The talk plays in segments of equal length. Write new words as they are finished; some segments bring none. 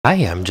Hi,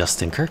 I'm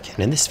Justin Kirk, and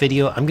in this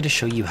video, I'm going to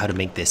show you how to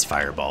make this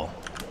fireball.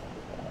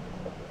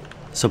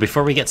 So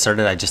before we get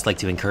started, I'd just like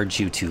to encourage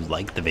you to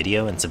like the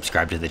video and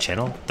subscribe to the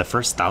channel. The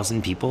first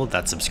 1,000 people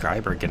that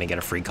subscribe are going to get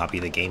a free copy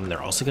of the game.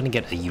 They're also going to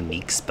get a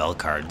unique spell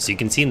card. So you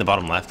can see in the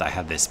bottom left, I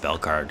have this spell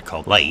card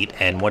called Light,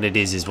 and what it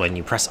is when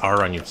you press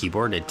R on your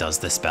keyboard, it does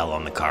the spell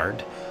on the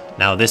card.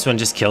 Now this one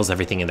just kills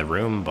everything in the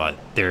room, but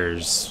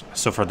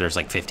so far there's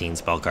like 15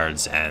 spell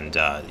cards, and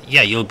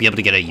yeah, you'll be able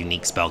to get a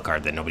unique spell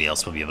card that nobody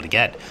else will be able to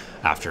get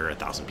after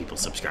 1,000 people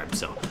subscribe.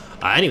 So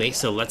anyway,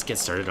 so let's get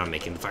started on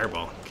making the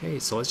fireball. Okay,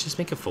 so let's just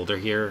make a folder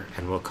here,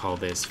 and we'll call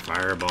this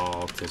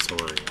fireball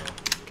tutorial.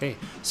 Okay,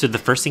 so the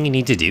first thing you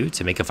need to do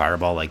to make a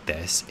fireball like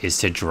this is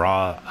to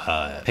draw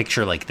a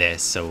picture like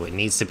this. So it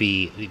needs to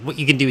be, what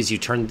you can do is you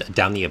turn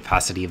down the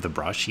opacity of the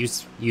brush,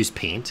 use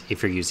paint.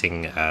 If you're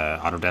using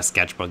Autodesk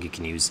Sketchbook, you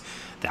can use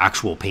the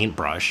actual paint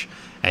brush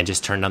and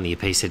just turn down the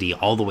opacity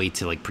all the way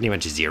to like pretty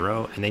much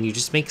 0. And then you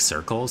just make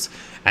circles.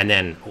 And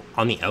then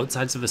on the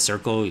outsides of a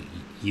circle,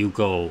 you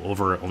go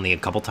over only a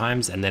couple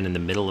times. And then in the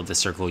middle of the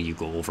circle, you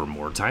go over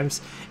more times.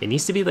 It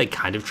needs to be like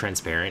kind of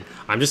transparent.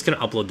 I'm just going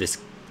to upload this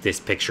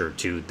picture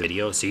to the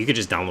video, so you could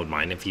just download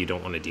mine if you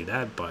don't want to do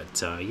that,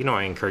 but you know,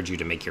 I encourage you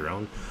to make your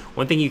own.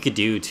 One thing you could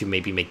do to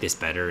maybe make this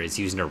better is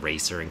use an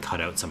eraser and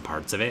cut out some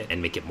parts of it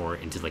and make it more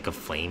into like a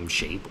flame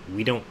shape.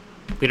 We don't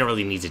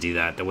really need to do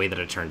that. The way that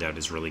it turned out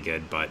is really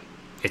good, but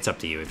it's up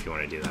to you if you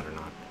want to do that or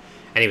not.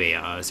 Anyway,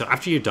 so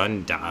after you're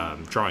done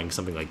drawing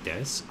something like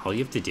this, all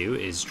you have to do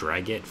is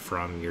drag it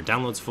from your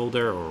downloads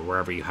folder or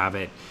wherever you have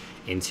it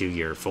into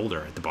your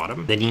folder at the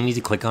bottom. Then you need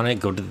to click on it,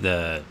 go to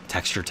the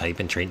texture type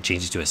and change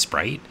it to a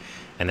sprite,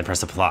 and then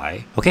press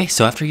apply. Okay,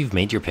 so after you've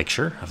made your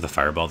picture of the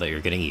fireball that you're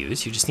going to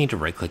use, you just need to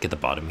right click at the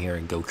bottom here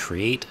and go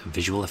create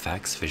visual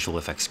effects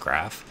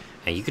graph.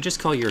 And you could just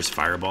call yours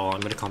fireball.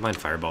 I'm going to call mine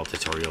fireball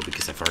tutorial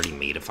because I've already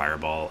made a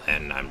fireball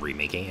and I'm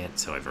remaking it,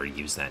 so I've already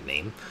used that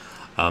name.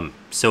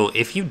 So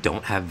if you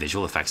don't have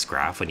visual effects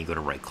graph, when you go to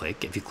right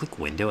click, if you click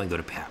window and go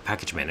to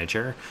package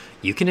manager,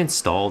 you can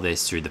install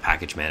this through the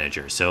package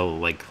manager. So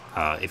like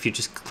if you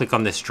just click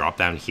on this drop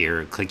down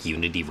here, click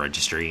Unity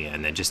registry,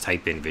 and then just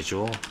type in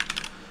visual,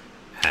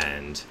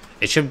 and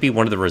it should be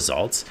one of the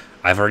results.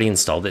 I've already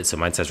installed it, so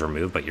mine says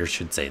remove, but yours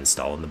should say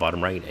install in the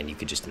bottom right, and you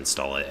could just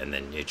install it, and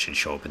then it should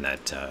show up in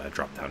that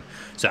drop down.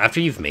 So after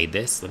you've made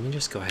this, let me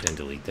just go ahead and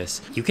delete this.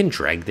 You can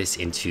drag this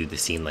into the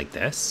scene like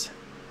this.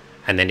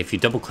 And then if you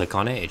double click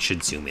on it, it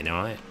should zoom in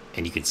on it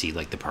and you can see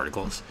like the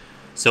particles.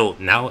 So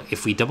now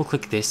if we double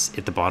click this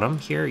at the bottom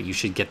here, you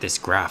should get this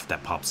graph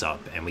that pops up,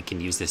 and we can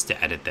use this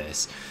to edit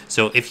this.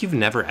 So if you've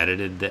never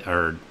edited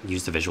or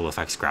used the visual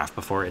effects graph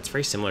before, it's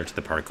very similar to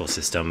the particle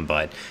system,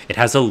 but it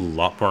has a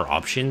lot more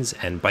options.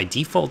 And by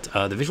default,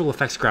 the visual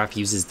effects graph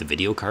uses the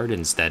video card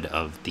instead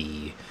of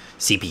the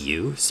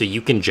CPU. So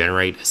you can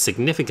generate a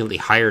significantly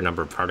higher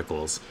number of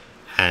particles,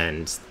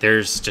 and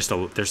there's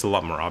a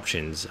lot more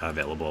options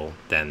available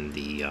than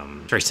the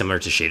very similar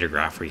to shader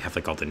graph, where you have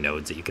like all the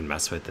nodes that you can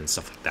mess with and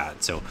stuff like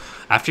that. So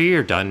after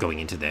you're done going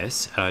into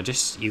this,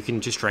 you can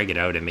just drag it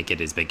out and make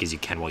it as big as you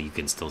can while you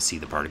can still see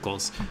the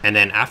particles. And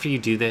then after you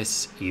do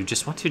this, you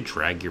just want to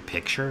drag your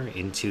picture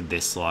into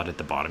this slot at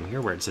the bottom here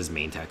where it says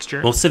main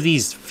texture. Most of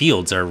these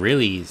fields are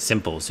really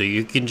simple, so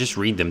you can just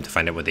read them to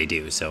find out what they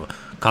do. So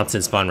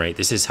constant spawn rate,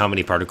 this is how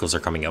many particles are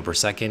coming out per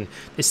second.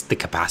 The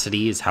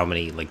capacity is how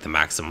many, like the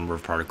maximum number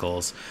of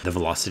particles. The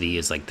velocity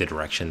is like the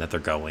direction that they're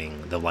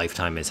going. The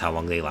lifetime is how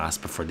long they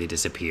last before they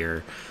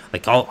disappear.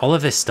 Like all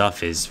of this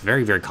stuff is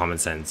very, very common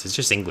sense. It's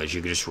just English.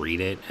 You can just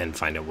read it and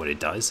find out what it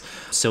does.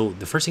 So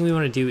the first thing we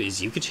want to do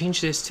is you could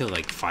change this to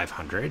like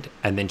 500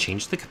 and then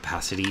change the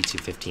capacity to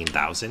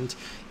 15,000.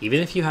 Even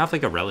if you have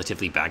like a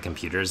relatively bad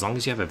computer, as long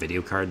as you have a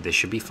video card, this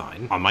should be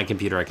fine. On my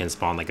computer, I can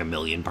spawn like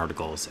 1,000,000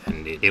 particles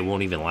and it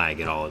won't even lag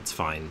at all. It's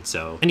fine.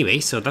 So anyway,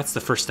 so that's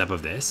the first step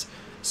of this.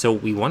 So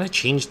we want to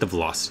change the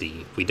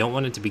velocity. We don't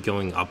want it to be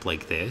going up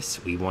like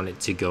this. We want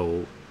it to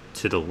go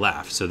to the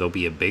left. So there'll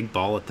be a big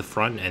ball at the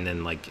front and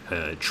then like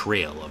a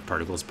trail of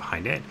particles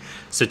behind it.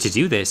 So to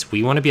do this,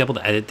 we want to be able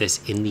to edit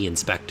this in the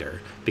inspector,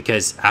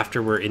 because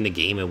after we're in the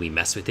game and we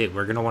mess with it,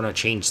 we're going to want to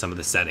change some of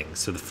the settings.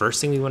 So the first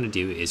thing we want to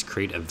do is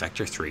create a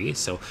vector 3.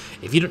 So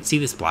if you don't see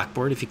this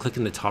blackboard, if you click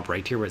in the top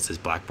right here where it says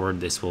blackboard,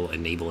 this will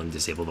enable and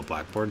disable the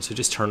blackboard. So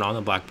just turn on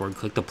the blackboard,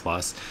 click the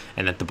plus,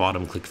 and at the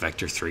bottom click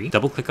vector 3.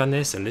 Double click on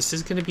this, and this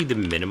is going to be the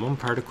minimum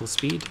particle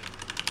speed.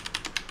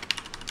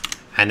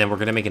 And then we're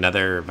going to make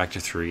another vector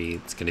 3.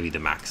 It's going to be the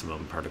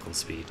maximum particle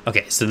speed.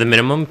 Okay, so the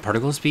minimum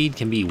particle speed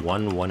can be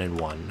 1, 1, and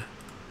 1.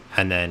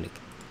 And then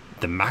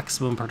the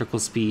maximum particle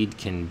speed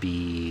can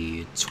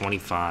be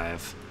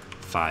 25,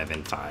 5,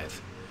 and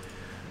 5.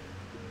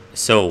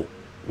 So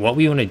what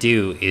we want to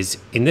do is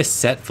in this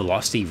set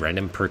velocity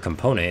random per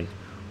component,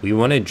 we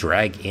want to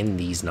drag in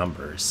these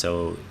numbers.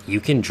 So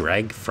you can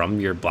drag from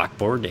your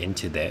blackboard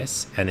into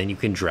this, and then you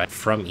can drag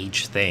from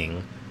each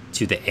thing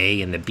to the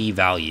A and the B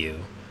value.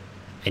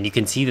 And you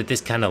can see that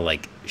this kind of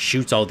like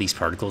shoots all these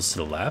particles to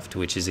the left,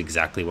 which is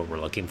exactly what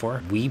we're looking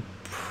for. We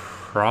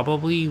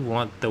probably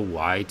want the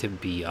Y to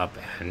be up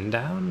and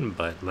down,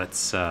 but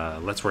let's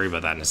worry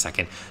about that in a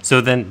second.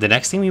 So then the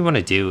next thing we want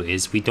to do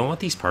is we don't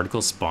want these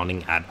particles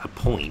spawning at a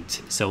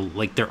point. So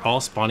like they're all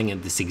spawning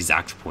at this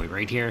exact point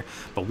right here,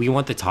 but we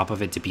want the top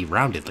of it to be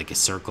rounded like a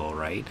circle,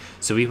 right?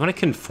 So we want to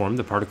conform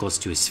the particles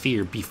to a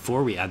sphere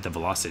before we add the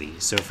velocity.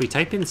 So if we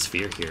type in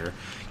sphere here,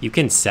 you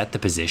can set the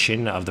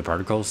position of the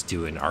particles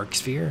to an arc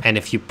sphere. And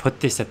if you put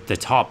this at the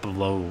top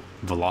below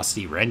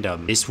velocity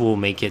random, this will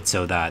make it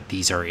so that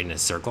these are in a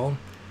circle.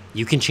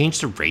 You can change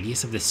the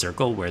radius of the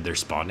circle where they're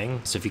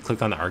spawning. So if you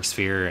click on the arc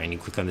sphere and you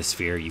click on the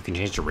sphere, you can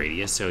change the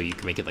radius. So you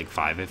can make it like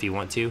 5 if you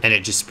want to, and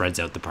it just spreads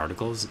out the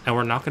particles. And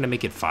we're not going to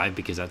make it 5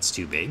 because that's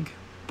too big,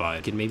 but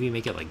you can maybe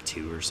make it like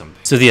 2 or something.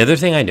 So the other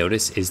thing I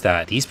noticed is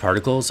that these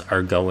particles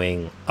are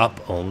going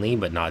up only,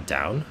 but not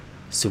down.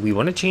 So we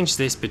want to change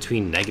this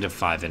between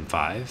 -5 and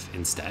 5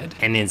 instead.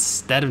 And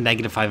instead of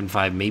 -5 and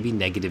 5, maybe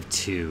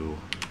 -2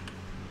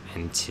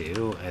 and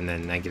 2, and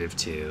then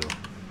 -2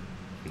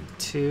 and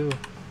 2.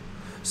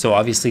 So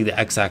obviously the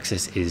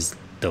x-axis is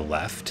the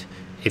left.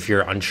 If you're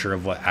unsure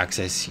of what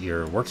axis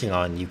you're working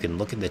on, you can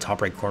look in the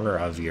top right corner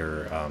of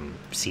your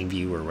scene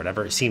view or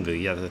whatever. Scene view,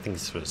 yeah, I think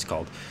that's what it's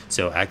called.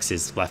 So x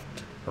is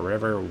left or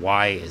whatever,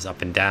 y is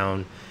up and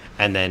down,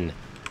 and then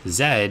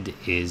z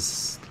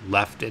is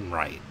left and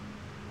right.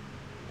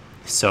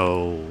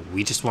 So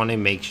we just want to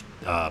make,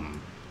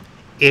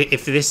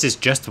 if this is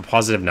just a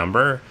positive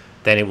number,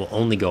 then it will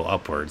only go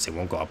upwards. It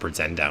won't go upwards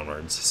and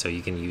downwards. So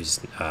you can use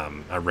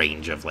a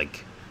range of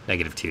like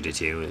 -2 to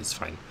 2 is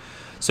fine.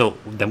 So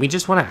then we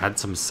just want to add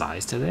some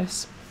size to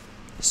this.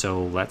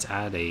 So let's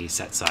add a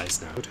set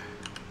size node.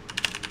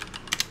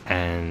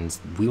 And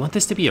we want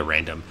this to be a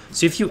random.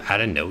 So if you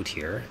add a node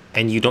here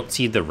and you don't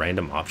see the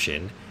random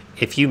option,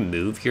 if you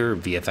move your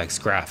VFX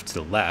graph to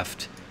the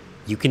left,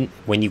 you can,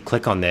 when you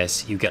click on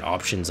this, you get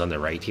options on the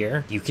right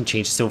here. You can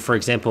change. So for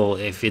example,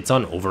 if it's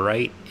on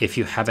overwrite, if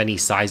you have any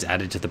size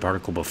added to the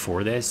particle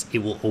before this, it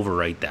will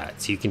overwrite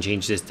that. So you can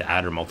change this to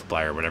add or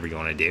multiply or whatever you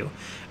want to do.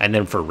 And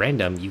then for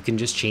random, you can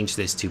just change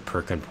this to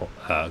per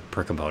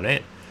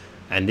component.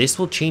 And this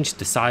will change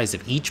the size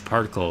of each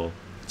particle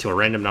to a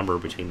random number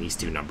between these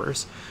two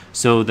numbers.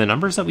 So the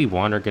numbers that we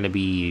want are going to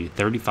be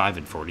 35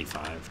 and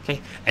 45. Okay.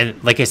 And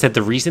like I said,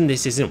 the reason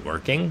this isn't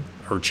working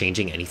or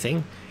changing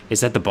anything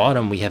is at the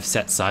bottom we have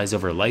set size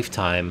over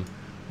lifetime,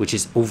 which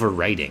is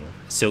overwriting.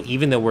 So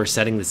even though we're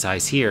setting the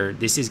size here,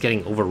 this is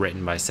getting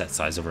overwritten by set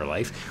size over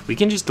life. We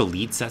can just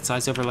delete set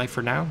size over life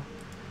for now.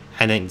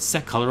 And then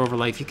set color over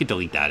life, you could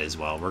delete that as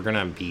well. We're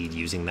gonna be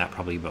using that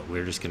probably, but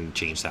we're just gonna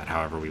change that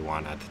however we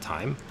want at the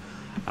time.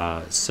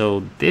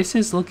 So this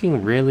is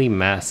looking really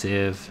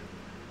massive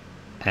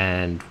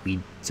and we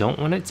don't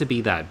want it to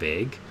be that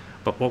big.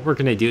 But what we're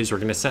going to do is we're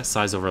going to set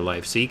size over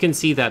life. So you can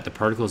see that the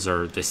particles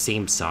are the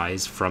same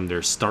size from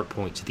their start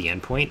point to the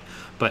end point.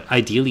 But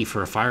ideally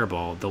for a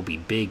fireball, they'll be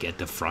big at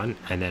the front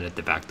and then at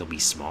the back they'll be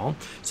small.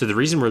 So the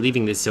reason we're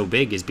leaving this so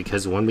big is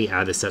because when we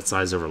add a set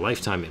size over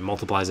lifetime, it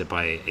multiplies it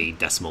by a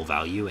decimal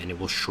value and it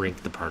will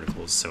shrink the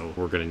particles. So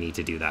we're going to need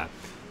to do that.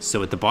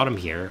 So at the bottom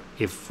here,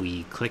 if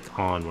we click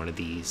on one of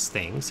these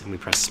things and we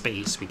press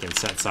space, we can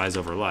set size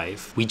over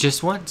life. We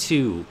just want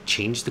to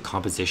change the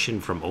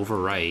composition from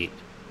overwrite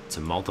to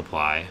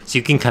multiply. So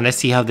you can kind of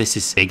see how this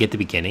is big at the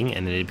beginning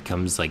and then it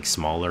becomes like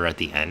smaller at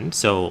the end.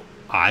 So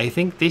I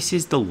think this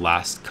is the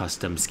last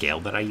custom scale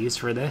that I use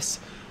for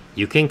this.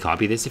 You can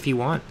copy this if you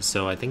want.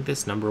 So I think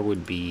this number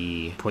would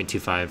be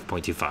 0.25,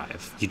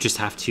 0.25. You just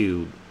have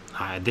to,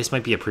 this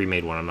might be a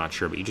pre-made one, I'm not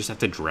sure, but you just have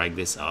to drag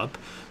this up.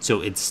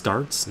 So it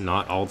starts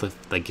not all the,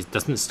 like it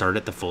doesn't start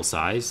at the full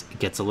size. It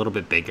gets a little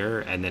bit bigger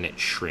and then it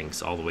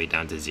shrinks all the way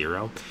down to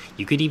 0.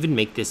 You could even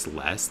make this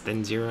less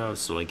than 0.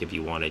 So like if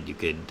you wanted, you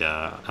could,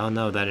 oh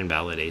no, that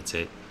invalidates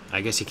it.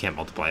 I guess you can't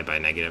multiply it by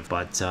negative,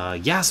 but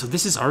yeah, so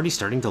this is already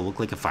starting to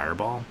look like a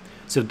fireball.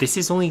 So this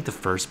is only the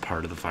first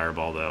part of the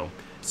fireball though.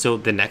 So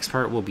the next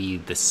part will be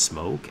the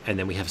smoke and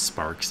then we have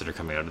sparks that are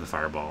coming out of the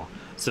fireball.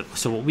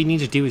 So what we need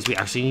to do is we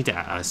actually need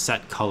to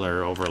set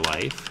color over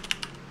life.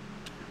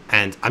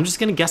 And I'm just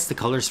going to guess the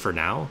colors for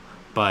now,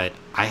 but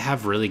I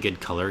have really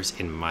good colors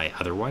in my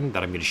other one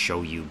that I'm going to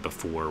show you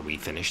before we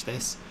finish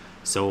this.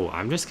 So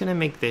I'm just going to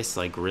make this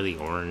like really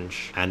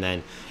orange. And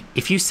then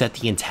if you set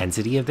the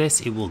intensity of this,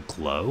 it will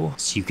glow.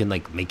 So you can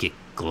like make it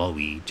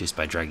glowy just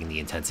by dragging the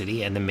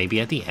intensity. And then maybe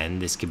at the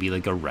end, this could be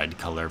like a red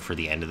color for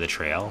the end of the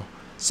trail,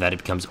 so that it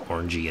becomes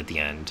orangey at the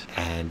end.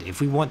 And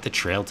if we want the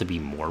trail to be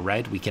more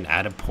red, we can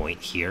add a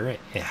point here,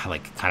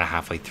 like kind of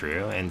halfway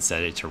through, and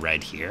set it to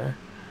red here.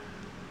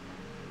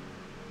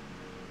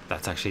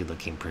 That's actually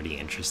looking pretty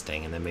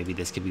interesting. And then maybe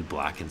this could be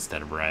black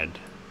instead of red.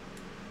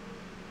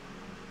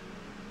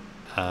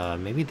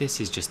 Maybe this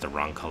is just the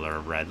wrong color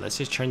of red. Let's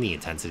just turn the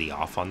intensity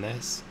off on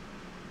this.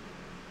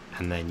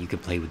 And then you can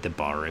play with the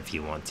bar if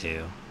you want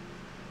to.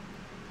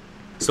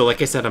 So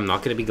like I said, I'm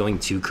not going to be going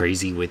too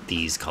crazy with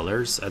these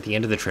colors. At the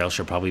end of the trail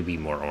should probably be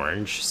more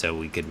orange. So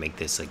we could make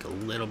this like a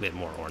little bit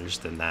more orange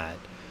than that.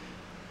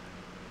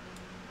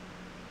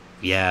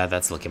 Yeah,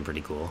 that's looking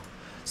pretty cool.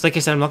 So like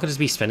I said, I'm not going to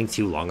be spending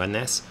too long on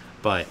this.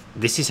 But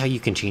this is how you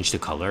can change the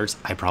colors.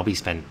 I probably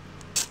spent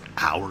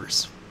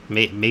hours,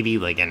 maybe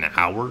like an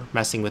hour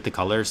messing with the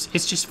colors.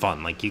 It's just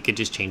fun. Like you could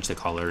just change the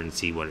color and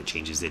see what it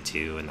changes it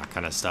to and that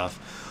kind of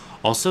stuff.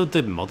 Also,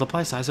 the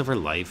multiply size over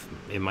life,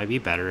 it might be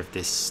better if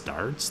this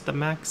starts the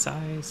max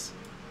size.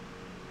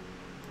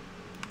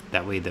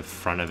 That way the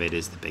front of it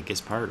is the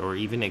biggest part, or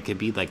even it could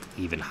be like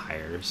even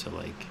higher. So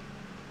like,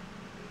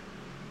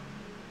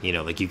 you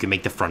know, like you can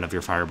make the front of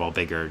your fireball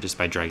bigger just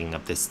by dragging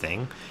up this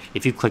thing.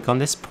 If you click on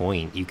this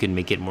point, you can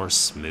make it more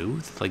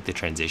smooth, like the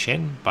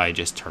transition, by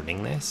just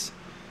turning this.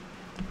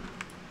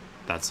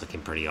 That's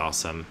looking pretty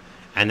awesome.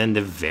 And then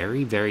the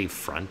very, very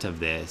front of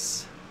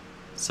this,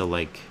 so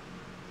like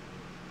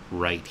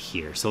right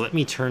here. So let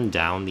me turn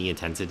down the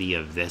intensity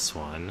of this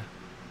one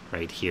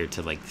right here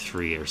to like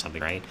 3 or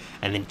something, right?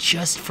 And then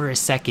just for a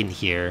second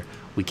here,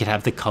 we could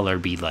have the color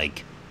be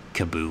like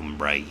kaboom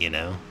bright, you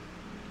know?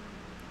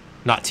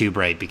 Not too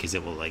bright because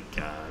it will like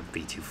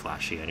be too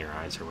flashy on your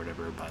eyes or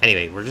whatever. But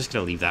anyway, we're just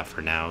gonna leave that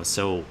for now.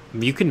 So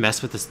you can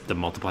mess with this, the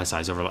multiply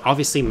size over.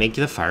 Obviously, make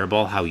the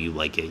fireball how you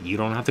like it. You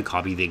don't have to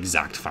copy the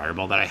exact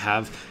fireball that I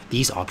have.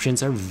 These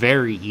options are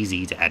very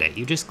easy to edit.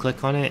 You just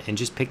click on it and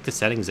just pick the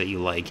settings that you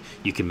like.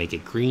 You can make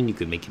it green, you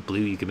can make it blue,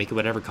 you can make it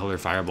whatever color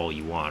fireball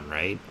you want,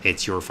 right?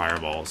 It's your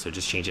fireball, so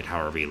just change it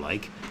however you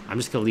like. I'm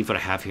just gonna leave what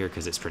I have here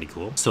because it's pretty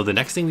cool. So the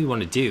next thing we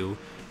want to do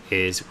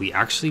is we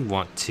actually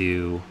want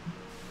to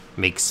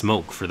make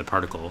smoke for the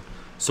particle.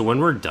 So when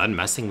we're done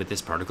messing with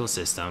this particle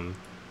system,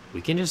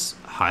 we can just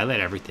highlight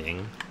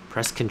everything,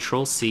 press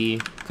Control C,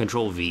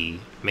 Control V,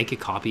 make a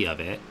copy of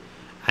it,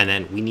 and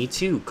then we need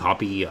to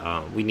copy,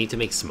 we need to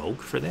make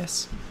smoke for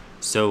this.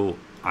 So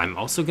I'm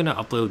also gonna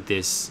upload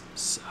this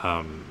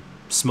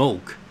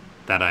smoke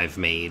that I've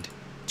made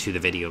to the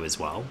video as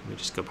well. Let me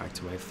just go back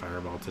to my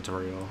fireball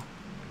tutorial.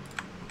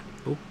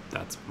 Oh,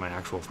 that's my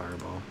actual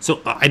fireball.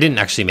 So I didn't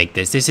actually make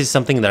this. This is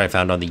something that I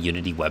found on the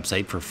Unity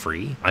website for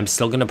free. I'm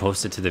still going to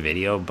post it to the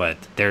video, but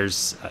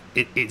there's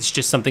it's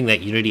just something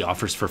that Unity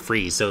offers for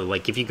free. So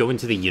like if you go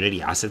into the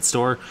Unity asset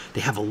store,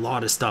 they have a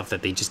lot of stuff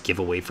that they just give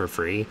away for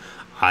free.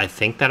 I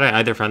think that I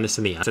either found this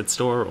in the asset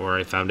store or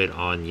I found it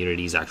on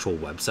Unity's actual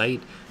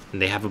website.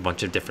 And they have a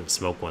bunch of different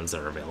smoke ones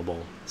that are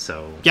available.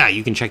 So yeah,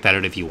 you can check that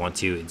out if you want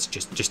to. It's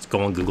just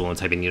go on Google and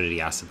type in Unity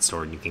asset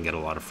store and you can get a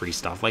lot of free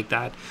stuff like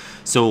that.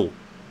 So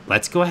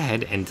let's go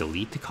ahead and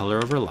delete the color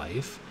over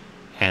life,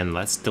 and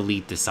let's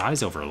delete the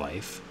size over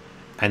life.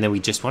 And then we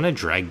just want to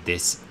drag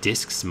this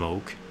disk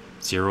smoke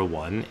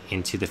 01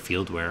 into the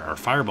field where our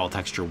fireball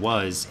texture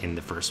was in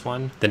the first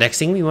one. The next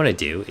thing we want to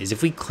do is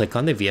if we click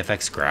on the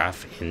VFX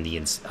graph in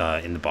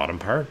the bottom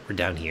part or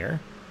down here,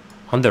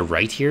 on the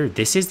right here,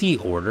 this is the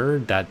order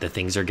that the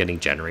things are getting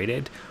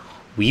generated.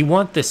 We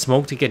want the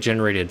smoke to get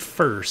generated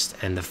first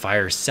and the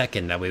fire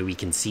second. That way we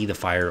can see the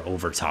fire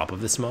over top of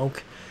the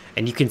smoke.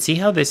 And you can see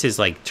how this is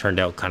like turned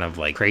out kind of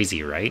like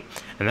crazy, right?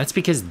 And that's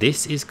because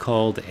this is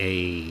called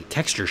a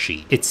texture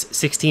sheet. It's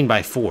 16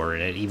 by 4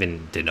 and it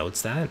even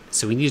denotes that.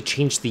 So we need to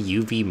change the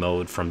UV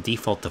mode from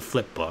default to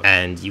flipbook.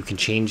 And you can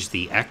change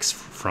the X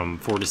from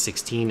 4 to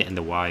 16 and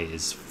the Y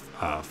is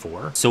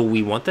 4. So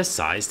we want the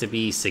size to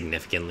be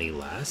significantly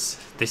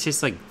less. This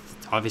is like,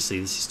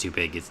 obviously this is too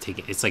big.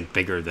 It's like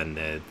bigger than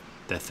the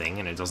thing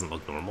and it doesn't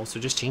look normal, so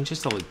just change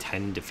this to like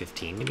 10 to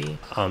 15 maybe.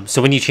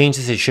 So when you change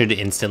this, it should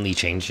instantly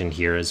change in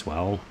here as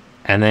well.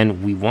 And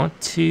then we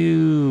want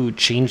to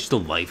change the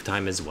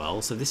lifetime as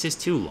well. So this is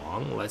too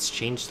long. Let's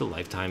change the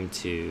lifetime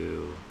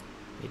to,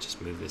 let me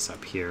just move this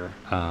up here.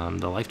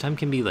 The lifetime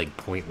can be like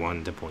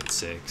 0.1 to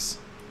 0.6.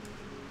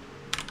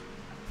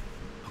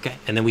 Okay,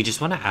 and then we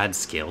just want to add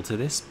scale to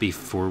this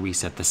before we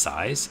set the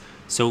size.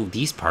 So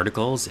these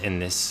particles in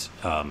this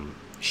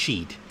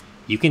sheet,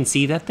 you can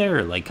see that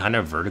they're like kind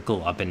of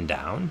vertical up and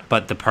down,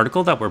 but the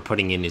particle that we're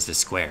putting in is a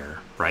square,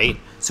 right?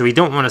 So we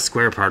don't want a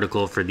square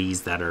particle for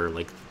these that are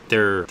like,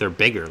 they're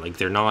bigger, like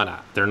they're not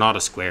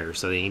a square,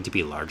 so they need to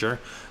be larger.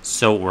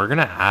 So we're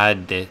gonna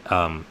add the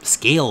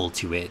scale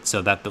to it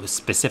so that the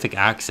specific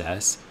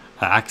axis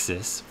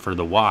for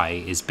the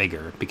Y is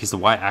bigger, because the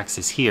Y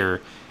axis here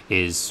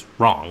is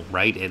wrong,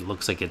 right? It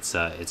looks like it's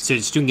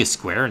doing a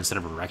square instead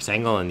of a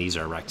rectangle, and these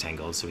are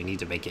rectangles, so we need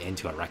to make it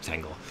into a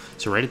rectangle.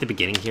 So right at the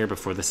beginning here,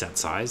 before the set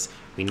size,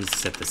 we need to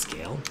set the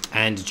scale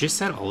and just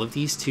set all of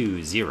these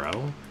to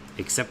 0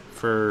 except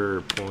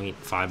for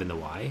 0.5 in the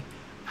Y,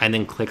 and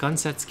then click on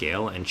set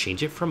scale and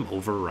change it from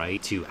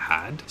overwrite to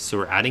add. So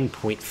we're adding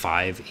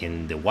 0.5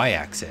 in the Y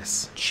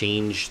axis.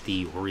 Change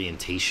the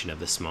orientation of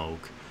the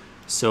smoke.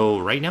 So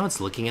right now it's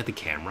looking at the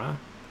camera.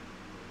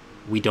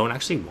 We don't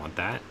actually want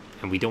that.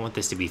 And we don't want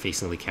this to be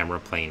facing the camera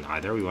plane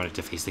either. We want it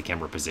to face the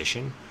camera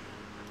position.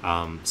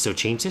 So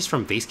change this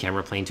from face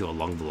camera plane to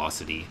along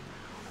velocity.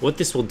 What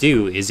this will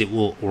do is it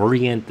will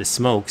orient the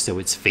smoke so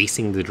it's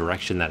facing the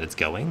direction that it's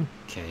going.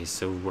 Okay,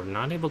 so we're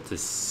not able to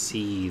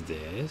see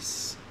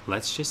this.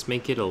 Let's just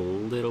make it a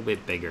little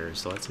bit bigger.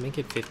 So let's make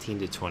it 15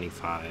 to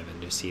 25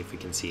 and just see if we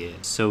can see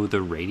it. So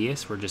the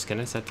radius, we're just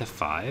gonna set to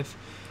 5.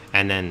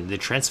 And then the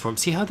transform,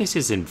 see how this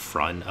is in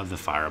front of the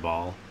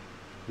fireball?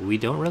 we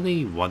don't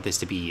really want this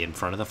to be in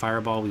front of the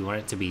fireball. We want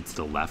it to be to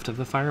the left of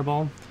the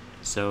fireball.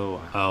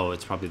 So, oh,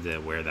 it's probably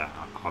where the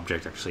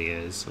object actually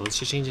is. So let's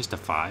just change this to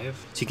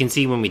 5. So you can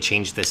see when we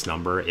change this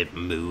number, it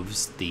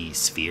moves the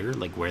sphere,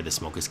 like where the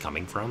smoke is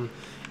coming from.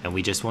 And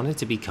we just want it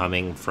to be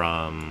coming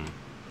from,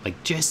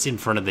 like, just in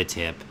front of the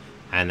tip.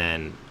 And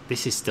then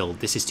this is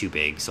too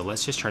big. So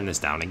let's just turn this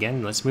down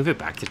again. Let's move it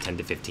back to 10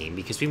 to 15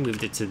 because we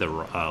moved it to the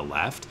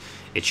left.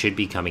 It should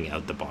be coming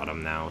out the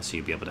bottom now, so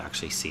you'll be able to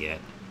actually see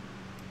it.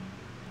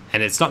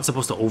 And it's not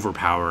supposed to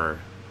overpower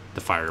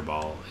the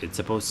fireball. It's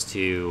supposed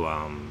to,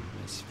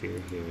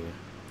 sphere here.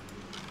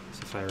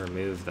 So if I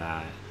remove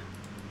that,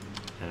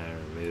 and I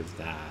remove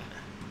that,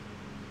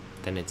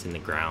 then it's in the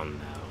ground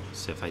now.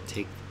 So if I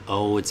take,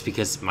 oh, it's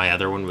because my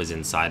other one was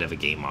inside of a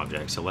game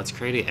object. So let's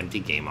create an empty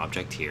game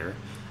object here,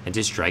 and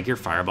just drag your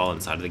fireball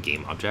inside of the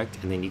game object,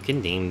 and then you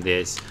can name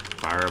this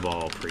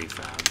fireball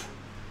prefab.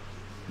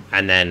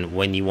 And then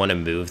when you want to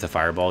move the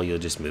fireball, you'll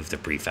just move the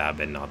prefab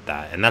and not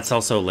that. And that's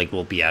also like,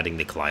 we'll be adding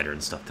the collider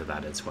and stuff to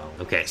that as well.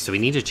 Okay, so we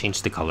need to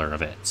change the color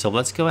of it. So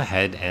let's go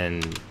ahead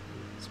and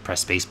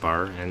press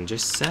spacebar and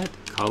just set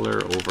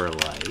color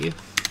overlay.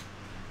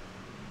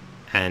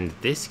 And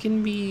this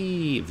can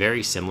be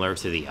very similar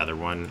to the other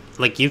one.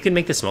 Like, you can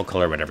make the smoke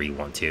color whatever you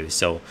want to.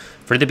 So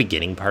for the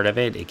beginning part of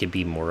it, it could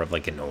be more of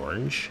like an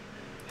orange.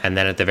 And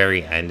then at the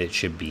very end, it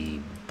should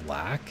be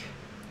black.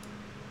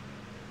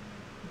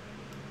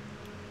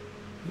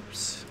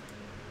 Oops.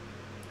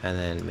 And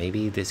then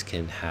maybe this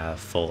can have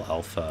full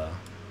alpha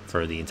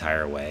for the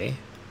entire way.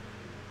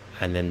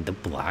 And then the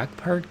black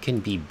part can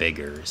be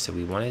bigger. So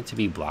we want it to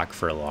be black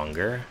for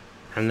longer.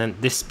 And then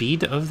the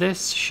speed of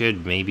this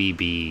should maybe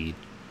be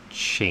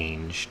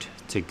changed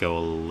to go a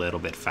little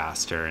bit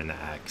faster in the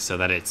X, so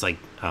that it's like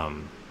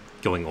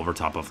going over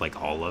top of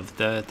like all of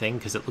the thing,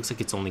 because it looks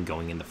like it's only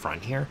going in the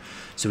front here.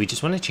 So we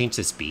just want to change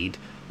the speed.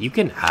 You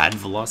can add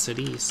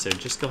velocity, so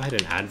just go ahead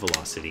and add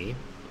velocity,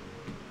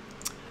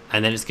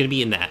 and then it's going to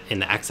be in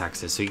the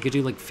x-axis, so you could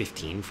do like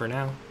 15 for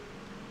now.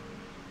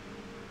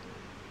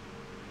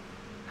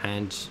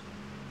 And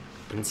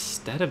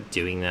instead of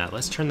doing that,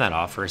 let's turn that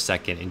off for a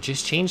second and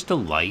just change the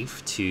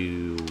life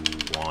to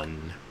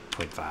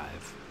 1.5.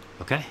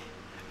 Okay,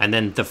 and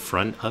then the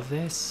front of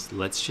this,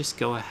 let's just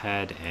go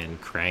ahead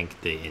and crank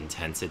the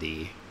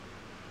intensity.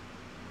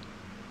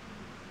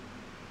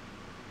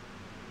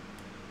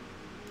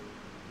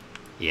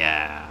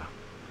 Yeah.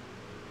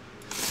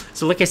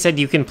 So like I said,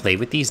 you can play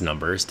with these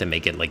numbers to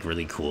make it like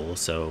really cool.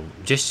 So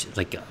just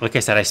like I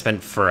said, I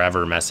spent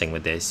forever messing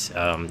with this.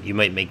 You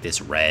might make this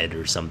red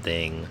or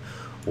something,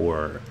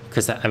 or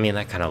because I mean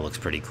that kind of looks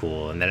pretty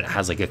cool, and then it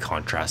has like a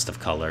contrast of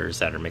colors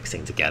that are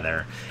mixing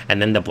together, and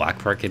then the black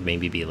part could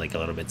maybe be like a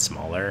little bit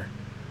smaller,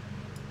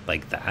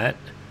 like that.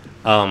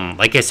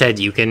 Like I said,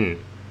 you can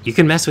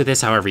mess with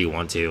this however you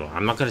want to.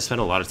 I'm not going to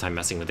spend a lot of time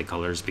messing with the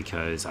colors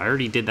because I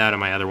already did that on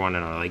my other one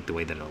and I like the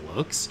way that it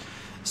looks.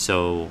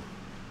 So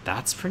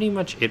that's pretty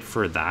much it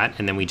for that.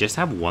 And then we just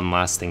have one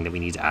last thing that we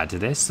need to add to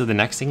this. So the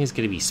next thing is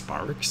going to be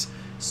sparks.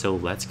 So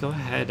let's go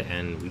ahead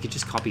and we could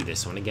just copy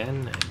this one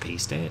again and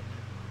paste it.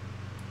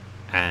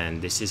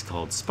 And this is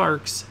called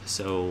sparks.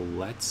 So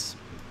let's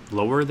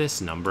lower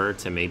this number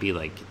to maybe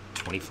like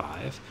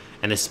 25.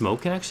 And the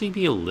smoke can actually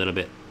be a little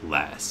bit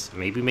less.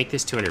 Maybe make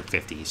this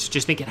 250. So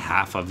just make it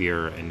half of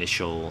your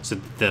initial.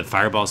 So the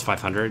fireball is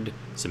 500.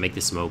 So make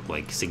the smoke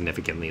like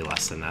significantly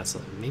less than that.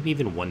 So maybe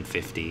even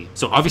 150.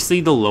 So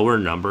obviously the lower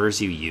numbers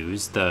you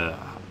use, the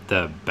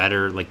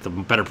better, like the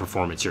better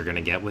performance you're gonna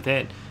get with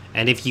it.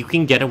 And if you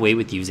can get away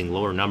with using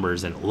lower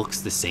numbers and it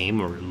looks the same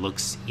or it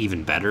looks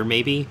even better,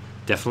 maybe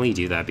definitely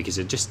do that, because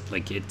it just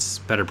like it's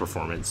better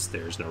performance.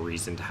 There's no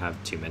reason to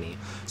have too many.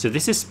 So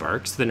this is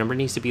sparks. The number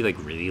needs to be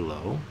like really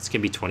low. It's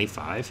gonna be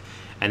 25,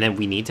 and then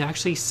we need to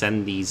actually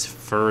send these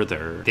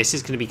further. This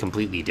is gonna be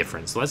completely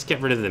different. So let's get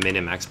rid of the min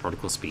and max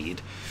particle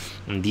speed,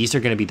 and these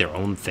are gonna be their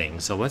own thing.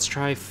 So let's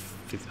try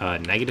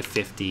negative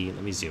 50.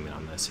 Let me zoom in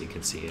on this so you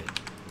can see it.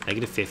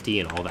 Negative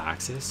 50 in all the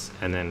axis,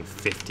 and then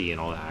 50 in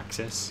all the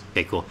axis.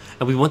 Okay, cool.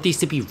 And we want these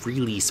to be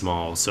really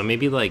small, so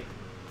maybe like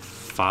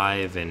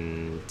 5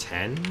 and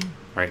 10.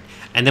 All right,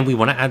 and then we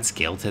want to add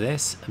scale to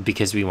this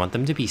because we want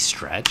them to be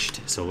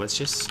stretched. So let's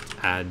just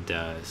add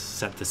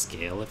set the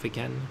scale if we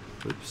can.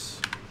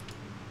 Oops.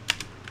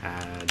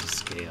 Add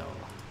scale.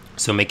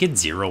 So make it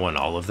 0 on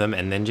all of them,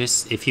 and then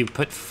just if you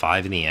put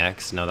 5 in the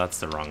x, no, that's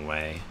the wrong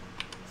way.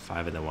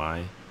 5 in the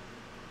y.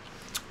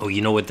 Oh,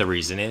 you know what the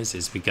reason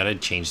is we gotta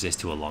change this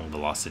to a long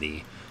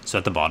velocity. So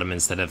at the bottom,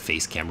 instead of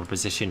face camera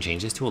position,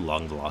 change this to a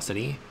long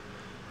velocity.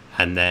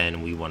 And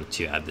then we want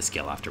to add the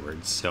scale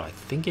afterwards. So I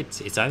think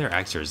it's either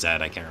X or Z,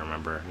 I can't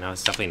remember. No,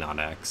 it's definitely not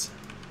X.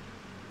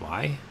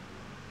 Y?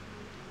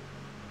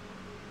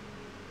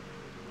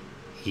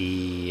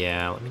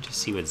 Yeah, let me just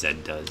see what Z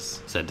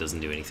does. Z doesn't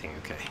do anything,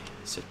 okay.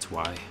 So it's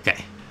Y.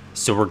 Okay,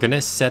 so we're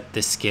gonna set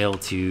the scale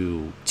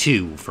to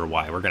 2 for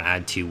Y. We're gonna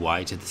add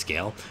 2Y to the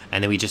scale.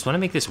 And then we just wanna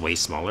make this way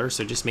smaller,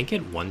 so just make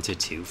it 1 to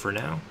 2 for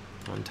now.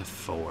 1 to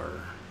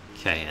 4.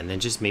 Okay, and then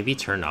just maybe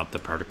turn up the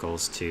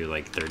particles to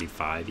like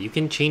 35. You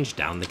can change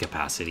down the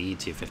capacity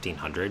to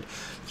 1500.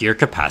 Your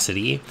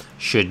capacity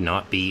should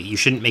not be, you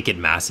shouldn't make it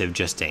massive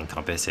just to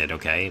encompass it,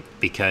 okay?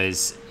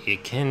 Because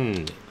it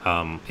can,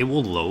 it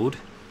will load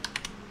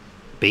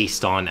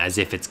based on as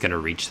if it's going to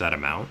reach that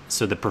amount.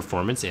 So the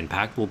performance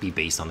impact will be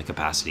based on the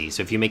capacity.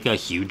 So if you make a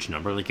huge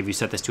number, like if you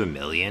set this to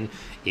 1,000,000,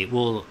 it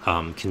will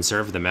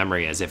conserve the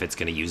memory as if it's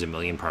going to use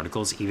 1,000,000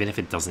 particles, even if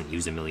it doesn't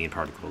use 1,000,000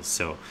 particles.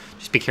 So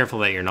just be careful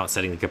that you're not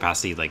setting the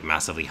capacity like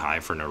massively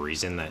high for no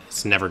reason. That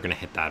it's never going to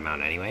hit that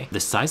amount anyway.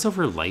 The size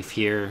over life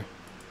here,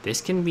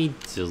 this can be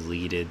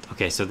deleted.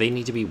 Okay, so they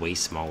need to be way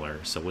smaller.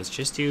 So let's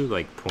just do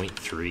like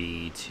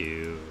 0.3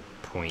 to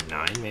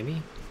 0.9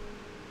 maybe.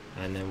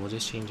 And then we'll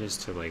just change this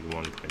to like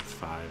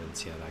 1.5 and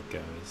see how that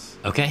goes.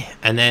 Okay,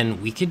 and then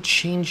we could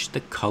change the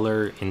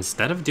color.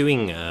 Instead of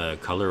doing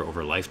color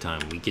over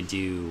lifetime, we could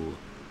do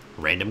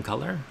random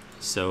color.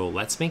 So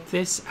let's make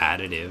this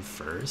additive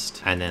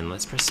first. And then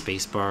let's press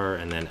spacebar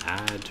and then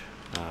add,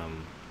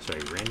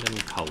 random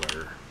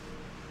color.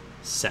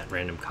 Set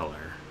random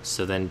color.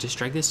 So then just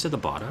drag this to the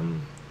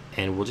bottom.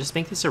 And we'll just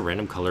make this a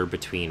random color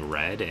between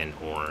red and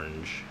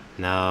orange.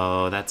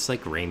 No, that's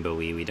like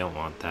rainbowy. We don't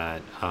want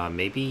that.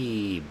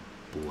 Maybe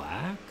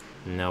black?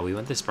 No, we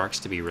want the sparks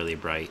to be really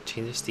bright.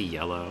 Change this to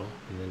yellow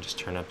and then just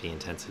turn up the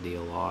intensity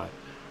a lot.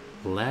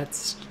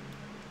 Let's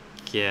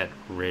get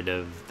rid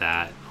of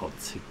that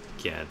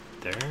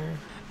altogether.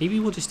 Maybe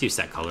we'll just do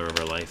set color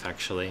over life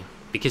actually,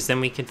 because then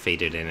we can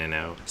fade it in and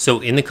out. So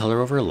in the color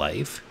over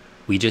life,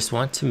 we just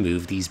want to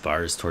move these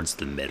bars towards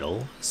the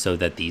middle so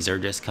that these are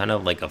just kind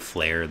of like a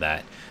flare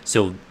that,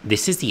 so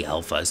this is the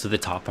alpha. So the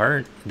top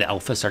part, the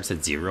alpha starts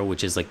at 0,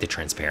 which is like the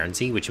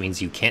transparency, which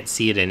means you can't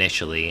see it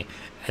initially.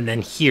 And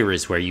then here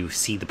is where you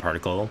see the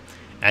particle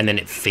and then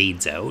it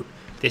fades out.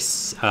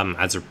 This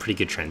adds a pretty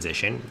good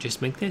transition.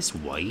 Just make this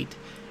white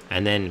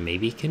and then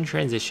maybe it can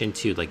transition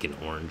to like an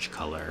orange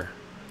color.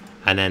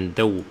 And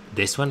then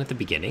this one at the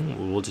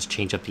beginning, we'll just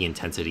change up the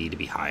intensity to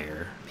be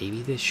higher.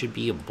 Maybe this should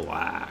be a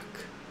black.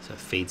 So it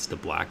fades to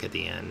black at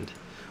the end.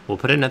 We'll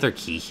put another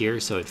key here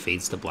so it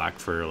fades to black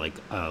for like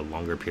a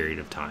longer period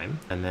of time.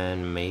 And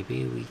then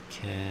maybe we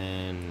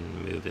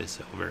can move this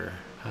over.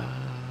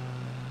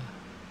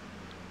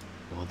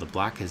 Well, the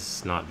black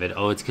is not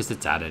oh, it's because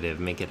it's additive.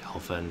 Make it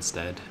alpha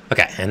instead.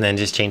 Okay, and then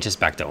just change this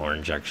back to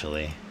orange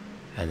actually.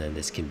 And then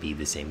this can be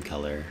the same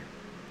color.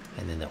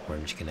 And then the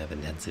orange can have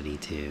intensity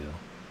too.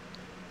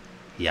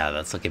 Yeah,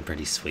 that's looking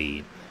pretty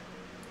sweet.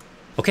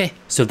 Okay,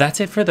 so that's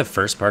it for the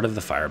first part of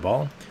the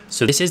fireball.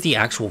 So this is the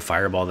actual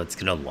fireball that's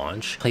gonna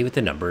launch. Play with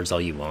the numbers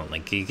all you want.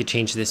 Like you could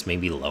change this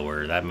maybe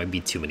lower. That might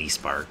be too many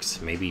sparks.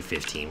 Maybe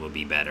 15 would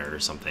be better or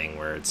something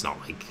where it's not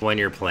like when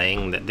you're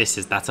playing that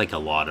that's like a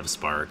lot of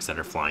sparks that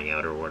are flying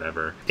out or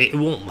whatever. It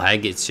won't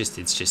lag, it's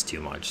just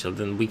too much. So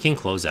then we can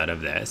close out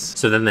of this.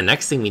 So then the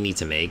next thing we need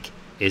to make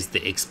is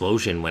the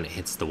explosion when it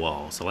hits the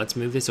wall. So let's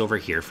move this over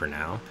here for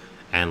now.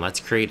 And let's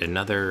create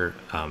another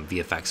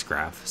VFX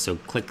graph. So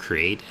click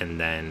create and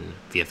then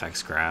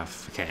VFX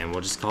graph. Okay, and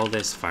we'll just call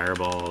this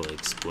fireball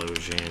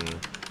explosion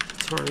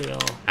tutorial.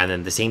 And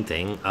then the same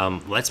thing.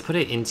 Let's put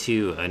it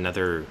into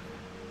another.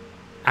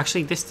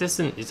 Actually, it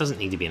doesn't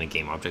need to be in a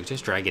game object.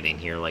 Just drag it in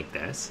here like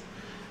this.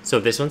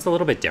 So this one's a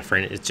little bit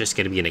different. It's just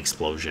gonna be an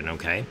explosion,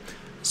 okay?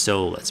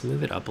 So let's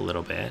move it up a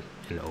little bit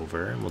and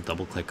over, and we'll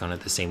double click on it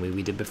the same way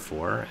we did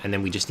before. And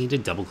then we just need to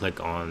double click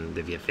on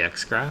the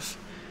VFX graph.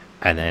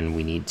 And then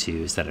we need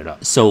to set it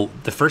up. So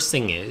the first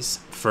thing is,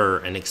 for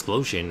an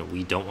explosion,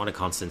 we don't want a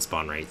constant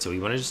spawn rate. So we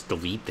want to just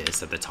delete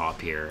this at the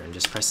top here and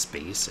just press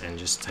space and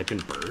just type in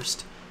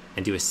burst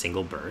and do a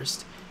single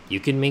burst. You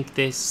can make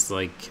this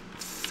like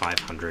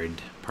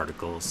 500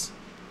 particles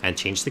and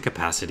change the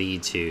capacity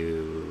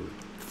to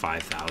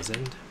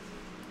 5,000.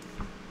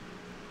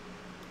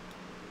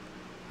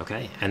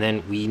 Okay, and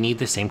then we need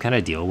the same kind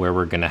of deal where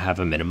we're gonna have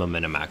a minimum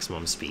and a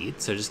maximum speed.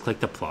 So just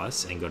click the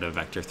plus and go to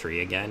vector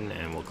 3 again,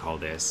 and we'll call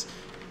this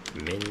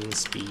min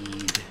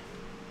speed.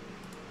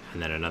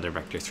 And then another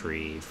vector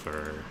 3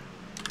 for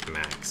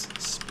max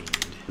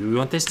speed. We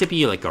want this to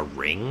be like a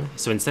ring.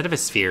 So instead of a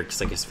sphere,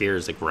 because like a sphere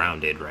is like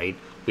rounded, right?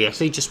 We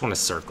actually just want a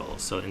circle.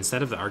 So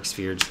instead of the arc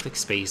sphere, just click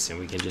space and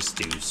we can just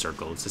do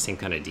circle. It's the same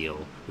kind of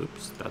deal.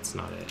 Oops, that's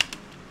not it.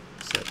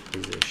 Set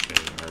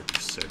position arc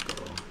circle.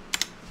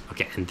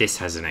 Okay, and this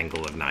has an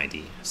angle of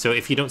 90. So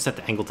if you don't set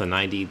the angle to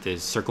 90, the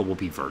circle will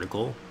be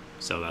vertical.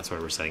 So that's why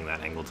we're setting that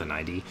angle to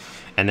 90.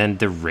 And then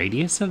the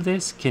radius of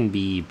this can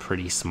be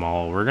pretty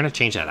small. We're gonna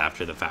change that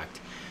after the fact.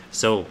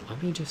 So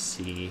let me just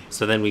see.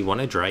 So then we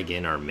wanna drag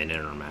in our min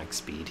and our max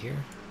speed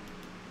here.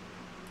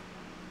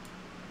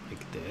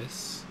 Like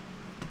this.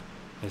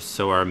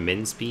 So our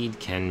min speed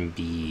can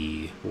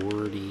be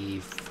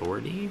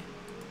 40.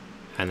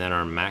 And then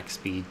our max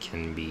speed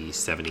can be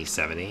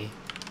 70.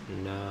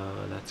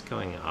 No, that's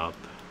going up.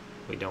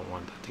 We don't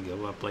want that to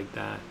go up like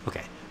that.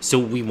 Okay, So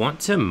we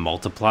want to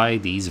multiply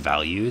these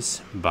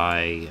values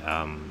by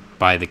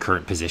the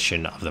current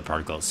position of the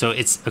particles. So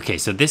it's okay.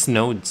 So this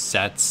node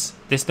sets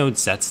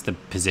the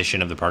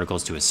position of the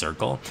particles to a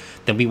circle.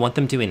 Then we want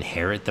them to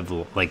inherit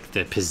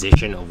the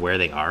position of where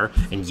they are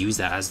and use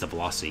that as the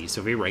velocity.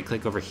 So if we right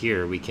click over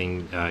here, we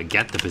can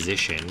get the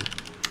position,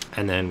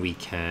 and then we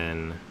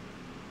can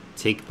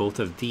take both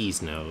of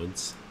these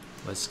nodes.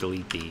 Let's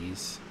delete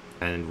these,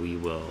 and we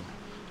will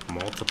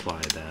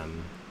multiply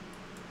them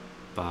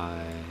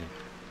by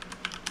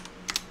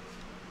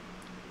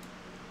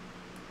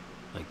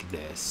like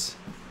this.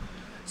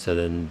 So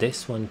then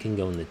this one can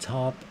go in the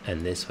top,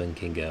 and this one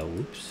can go,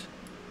 whoops,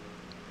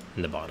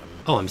 in the bottom.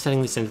 Oh, I'm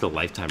setting this into the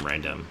lifetime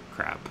random.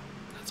 Crap,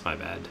 that's my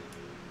bad.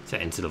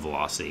 Set into the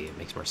velocity, it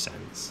makes more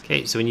sense.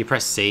 Okay, so when you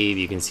press save,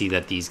 you can see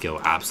that these go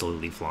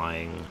absolutely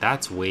flying.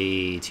 That's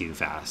way too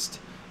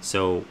fast.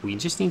 So we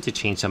just need to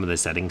change some of the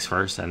settings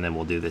first, and then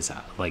we'll do this,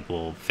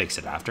 we'll fix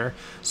it after.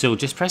 So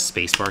just press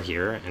spacebar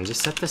here and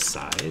just set the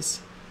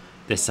size.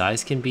 The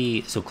size can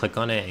be, so click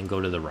on it and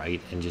go to the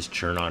right and just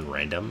turn on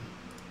random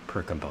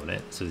per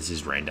component. So this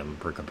is random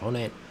per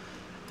component.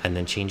 And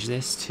then change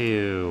this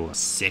to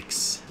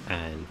 6,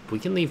 and we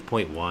can leave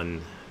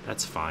 0.1.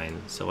 That's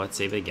fine. So let's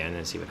save it again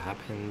and see what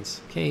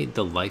happens. Okay,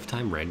 the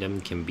lifetime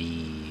random can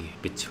be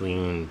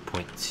between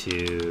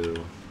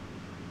 0.2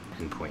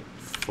 and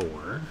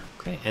 0.4.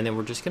 Okay, and then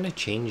we're just gonna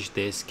change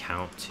this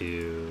count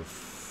to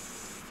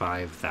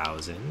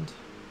 5,000.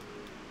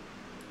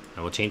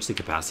 And we'll change the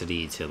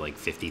capacity to like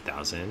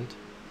 50,000.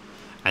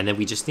 And then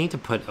we just need to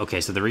put, okay,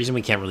 so the reason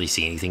we can't really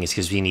see anything is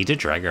because we need to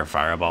drag our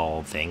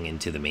fireball thing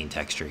into the main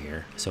texture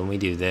here. So when we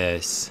do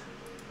this,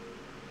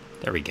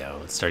 there we go.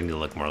 It's starting to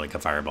look more like a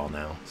fireball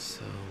now.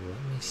 So let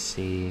me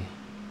see.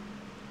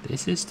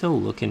 This is still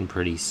looking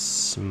pretty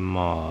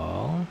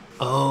small.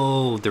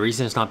 Oh, the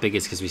reason it's not big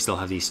is because we still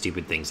have these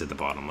stupid things at the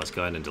bottom. Let's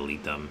go ahead and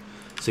delete them.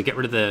 So get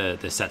rid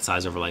of the set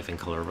size over life and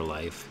color over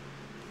life.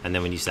 And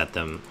then when you set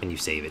them, when you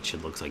save, it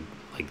should look like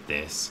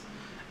this.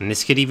 And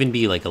this could even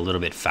be like a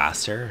little bit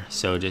faster.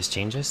 So just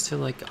change this to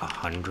like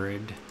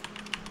 100.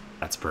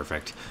 That's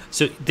perfect.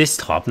 So this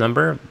top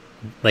number,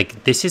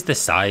 like this is the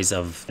size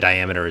of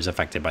diameter is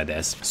affected by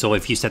this. So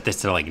if you set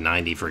this to like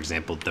 90, for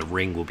example, the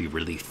ring will be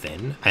really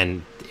thin.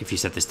 And if you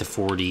set this to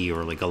 40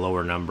 or like a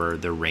lower number,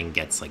 the ring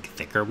gets like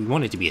thicker. We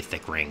want it to be a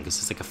thick ring because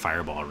it's like a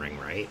fireball ring,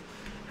 right?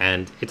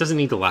 And it doesn't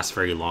need to last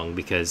very long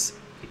because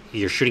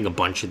you're shooting a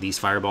bunch of these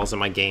fireballs in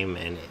my game,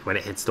 and when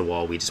it hits the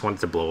wall, we just want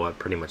it to blow up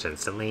pretty much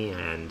instantly.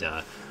 And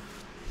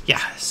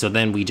yeah, so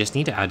then we just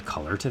need to add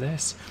color to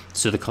this.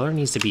 So the color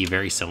needs to be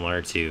very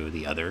similar to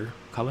the other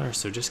color.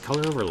 So just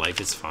color over life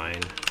is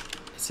fine.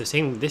 It's the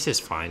same, this is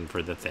fine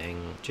for the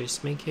thing.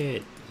 Just make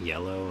it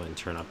yellow and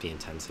turn up the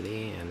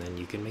intensity, and then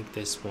you can make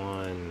this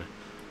one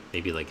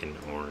maybe like an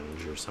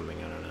orange or something,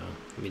 I don't know.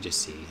 Let me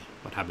just see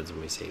what happens when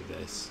we save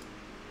this.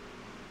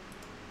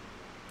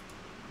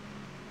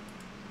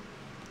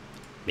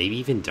 Maybe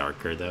even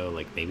darker though,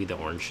 like maybe the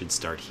orange should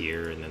start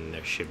here and then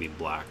there should be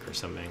black or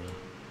something.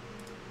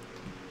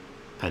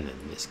 And then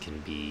this can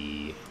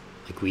be,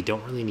 like, we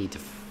don't really need to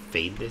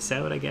fade this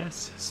out, I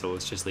guess. So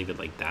let's just leave it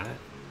like that.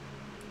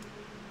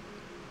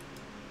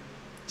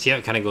 See how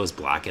it kind of goes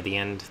black at the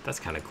end? That's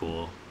kind of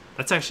cool.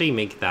 Let's actually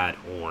make that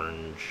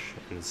orange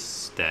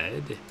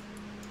instead.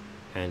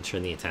 And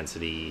turn the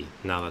intensity,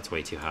 no, that's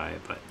way too high,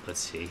 but let's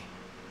see.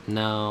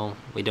 No,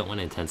 we don't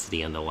want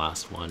intensity on the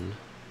last one.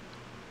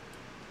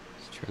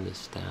 Turn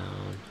this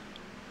down.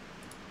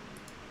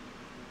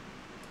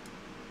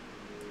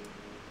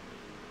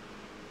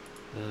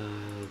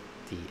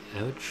 The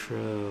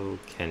outro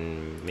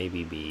can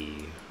maybe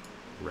be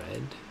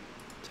red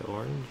to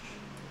orange.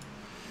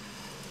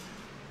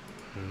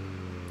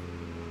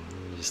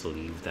 Just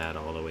leave that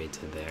all the way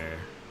to there.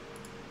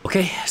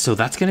 Okay, so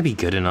that's gonna be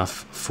good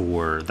enough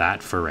for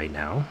that for right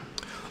now.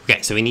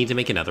 Okay, so we need to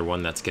make another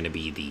one that's gonna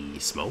be the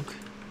smoke.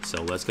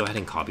 So let's go ahead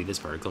and copy this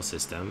particle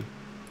system.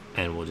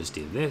 And we'll just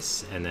do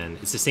this, and then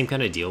it's the same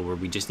kind of deal where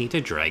we just need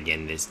to drag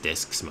in this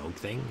disk smoke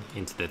thing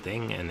into the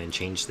thing, and then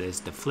change this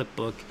to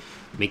flipbook,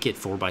 make it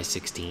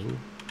 4x16,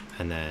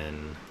 and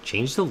then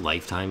change the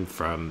lifetime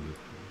from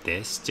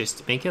this,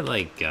 just make it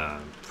like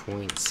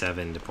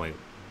 0.7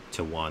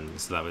 to 1,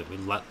 so that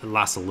it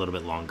lasts a little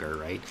bit longer,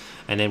 right?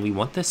 And then we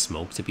want the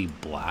smoke to be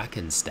black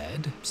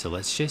instead, so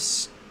let's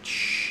just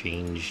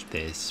change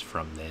this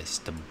from this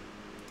to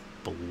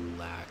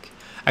black.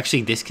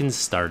 Actually, this can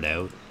start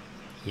out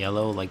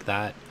yellow like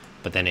that,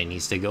 but then it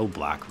needs to go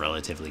black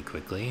relatively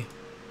quickly.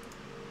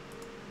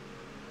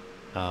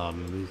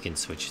 We can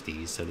switch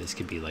these, so this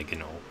could be like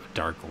a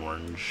dark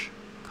orange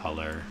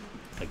color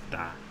like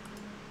that.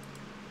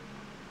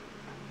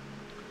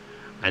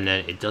 And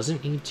then it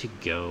doesn't need to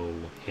go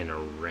in a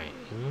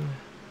ring,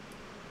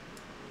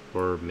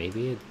 or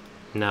maybe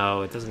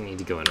no, it doesn't need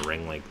to go in a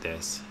ring like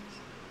this.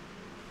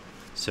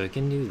 So it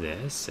can do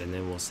this, and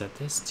then we'll set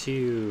this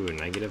to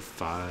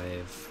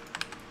 -5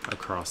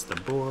 across the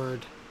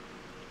board,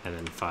 and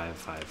then 5,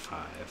 5,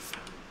 5.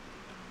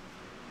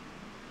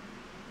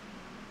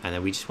 And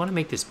then we just want to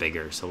make this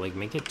bigger, so like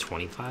make it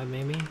 25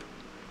 maybe.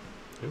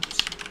 Oops.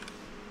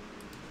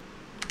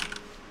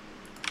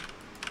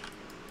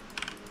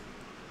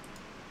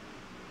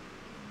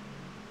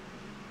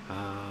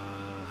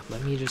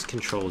 Let me just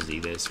Control Z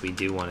this. We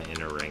do want it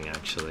in a ring,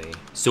 actually.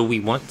 So we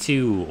want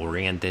to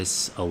orient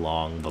this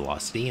along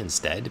velocity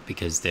instead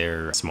because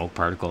they're smoke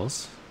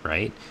particles,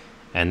 right?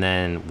 And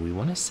then we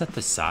want to set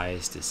the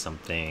size to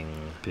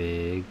something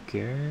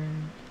bigger.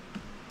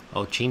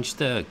 Oh, change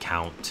the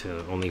count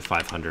to only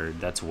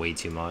 500. That's way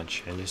too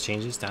much. And just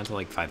change this down to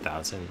like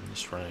 5,000.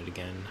 Just run it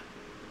again.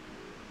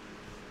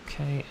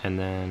 Okay, and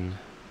then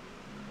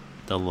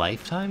the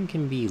lifetime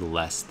can be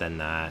less than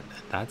that.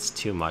 That's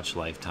too much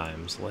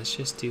lifetime. So let's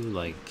just do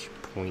like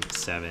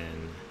 0.7.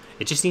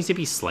 It just needs to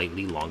be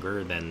slightly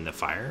longer than the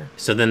fire.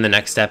 So then the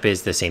next step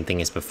is the same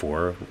thing as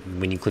before.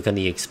 When you click on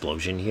the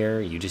explosion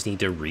here, you just need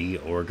to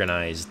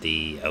reorganize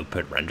the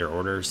output render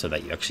order so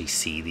that you actually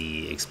see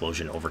the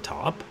explosion over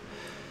top.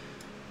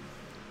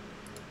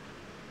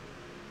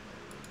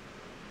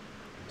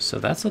 So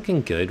that's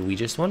looking good. We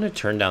just want to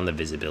turn down the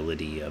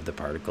visibility of the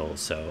particle.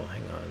 So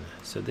hang on.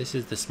 So this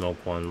is the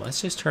smoke one.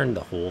 Let's just turn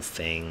the whole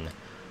thing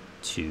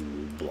to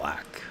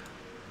black.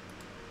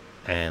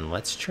 And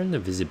let's turn the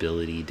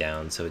visibility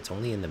down so it's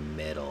only in the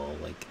middle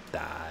like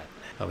that.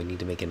 Oh, we need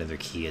to make another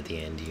key at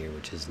the end here,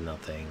 which is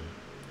nothing.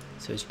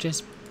 So it's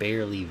just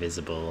barely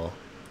visible.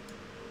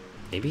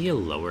 Maybe a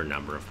lower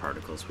number of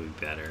particles would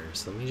be better.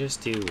 So let me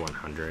just do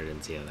 100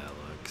 and see how that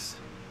looks.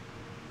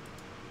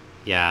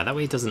 Yeah, that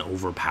way it doesn't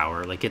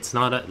overpower. Like it's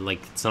not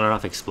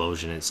enough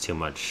explosion. It's too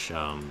much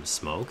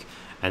smoke.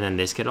 And then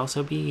this could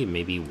also be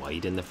maybe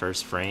white in the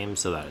first frame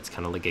so that it's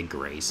kind of like a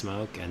gray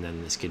smoke. And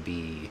then this could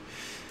be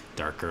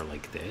darker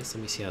like this.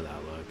 Let me see how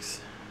that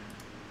looks.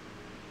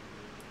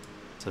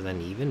 So then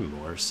even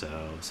more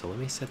so. So let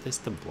me set this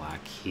to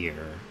black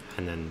here.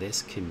 And then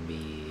this could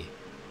be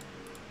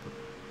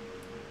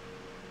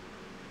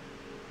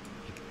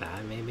like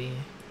that maybe.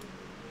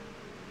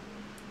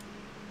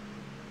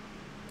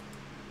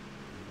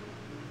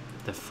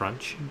 The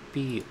front should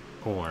be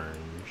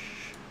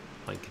orange,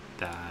 like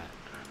that.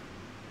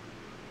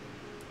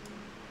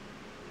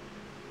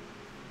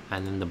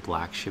 And then the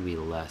black should be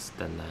less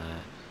than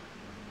that.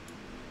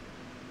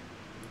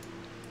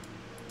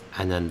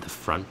 And then the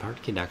front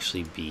part could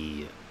actually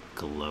be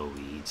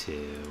glowy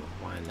too.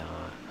 Why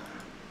not?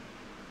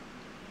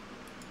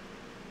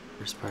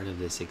 First part of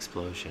this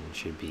explosion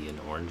should be an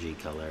orangey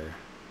color.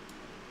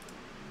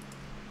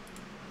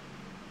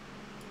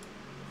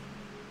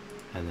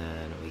 And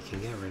then we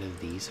can get rid of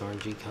these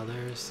orangey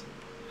colors,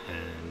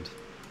 and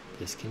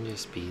this can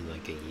just be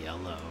like a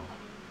yellow.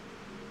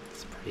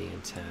 It's pretty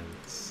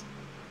intense.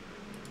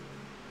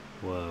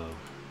 Whoa.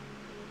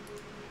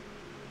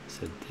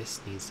 So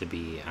this needs to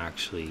be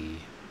actually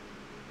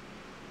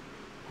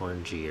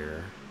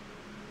orangier,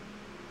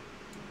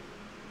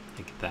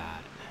 like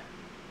that.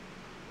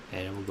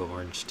 And it will go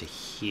orange to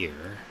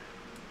here,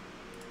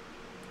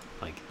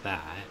 like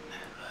that.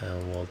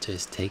 And we'll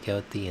just take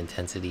out the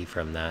intensity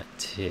from that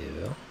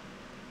too.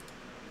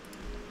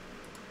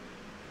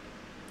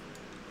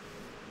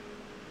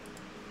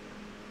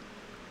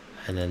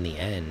 And then the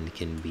end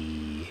can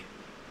be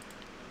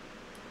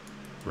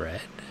red.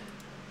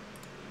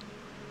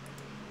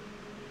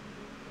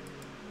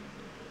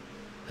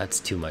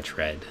 That's too much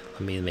red.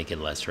 Let me make it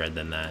less red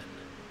than that.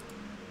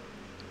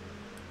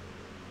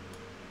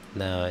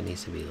 No, it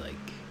needs to be like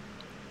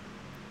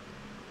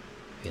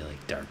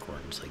dark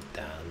orange like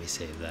that. Let me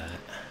save that.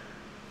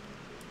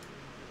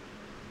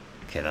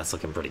 Okay, that's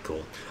looking pretty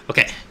cool.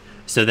 Okay,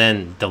 so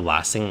then the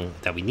last thing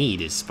that we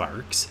need is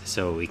sparks.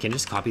 So we can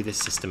just copy this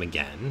system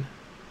again.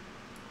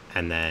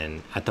 And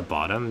then at the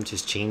bottom,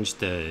 just change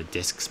the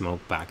disk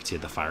smoke back to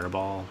the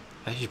fireball.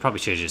 I probably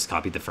should have just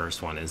copied the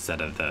first one instead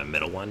of the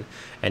middle one.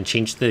 And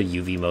change the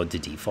UV mode to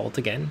default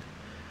again.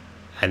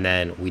 And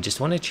then we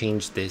just want to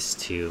change this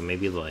to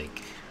maybe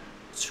like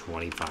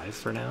 25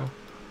 for now.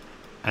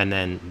 And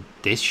then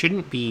this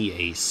shouldn't be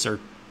a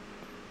circle.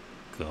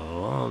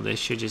 This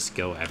should just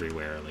go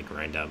everywhere, like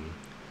random.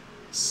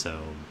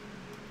 So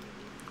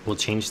we'll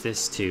change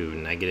this to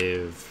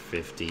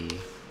 -50.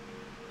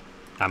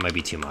 That might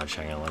be too much.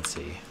 Hang on, let's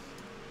see.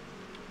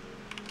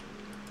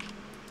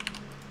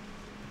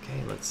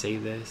 Okay, let's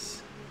save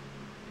this.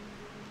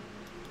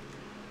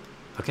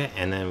 Okay,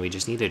 and then we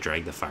just need to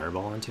drag the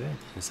fireball onto it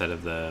instead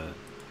of the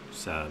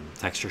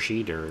texture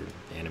sheet or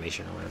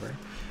animation or whatever.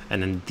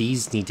 And then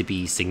these need to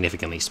be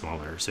significantly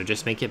smaller. So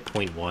just make it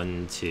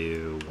 0.1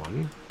 to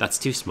 1. That's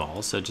too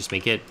small, so just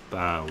make it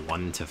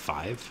 1 to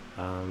 5.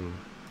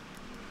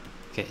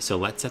 Okay, so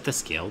let's set the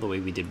scale the way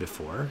we did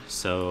before.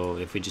 So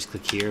if we just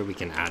click here, we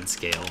can add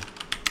scale.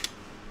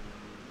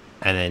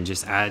 And then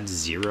just add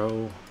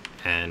 0,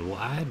 and we'll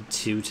add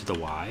 2 to the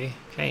Y.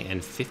 Okay,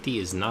 and 50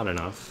 is not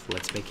enough.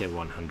 Let's make it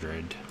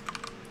 100.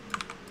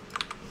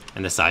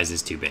 And the size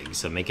is too big,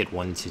 so make it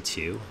 1 to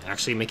 2.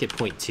 Actually, make it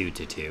 0.2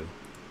 to 2.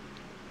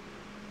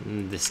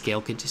 The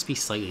scale could just be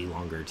slightly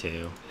longer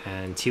too.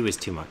 And 2 is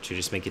too much, so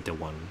just make it to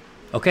 1.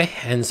 Okay,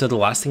 and so the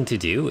last thing to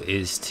do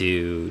is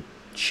to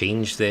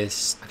change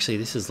this. Actually,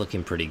 this is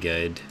looking pretty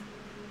good.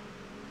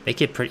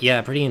 Make it pretty,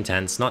 yeah, pretty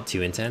intense, not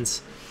too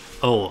intense.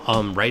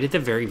 Oh, right at the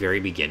very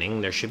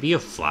beginning, there should be a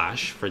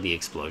flash for the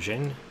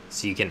explosion,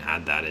 so you can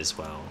add that as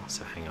well.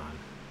 So hang on.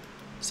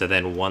 So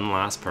then one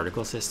last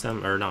particle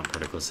system, or not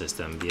particle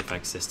system,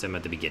 VFX system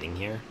at the beginning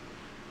here.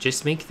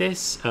 Just make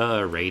this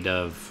a rate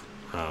of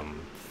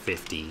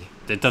 50.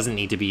 That doesn't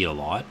need to be a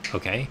lot,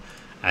 okay?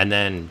 And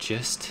then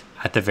just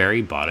at the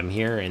very bottom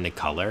here in the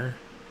color,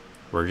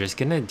 we're just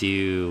gonna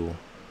do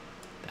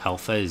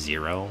alpha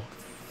 0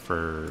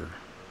 for,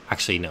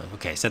 actually no,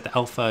 okay, set the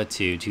alpha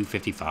to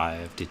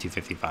 255 to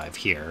 255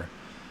 here.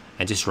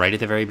 And just right at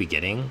the very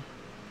beginning,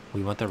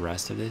 we want the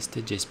rest of this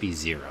to just be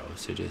 0.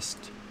 So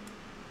just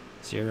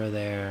 0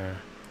 there,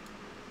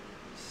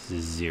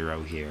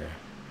 0 here.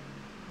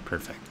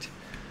 Perfect.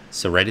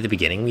 So right at the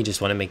beginning, we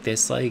just want to make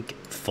this like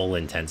full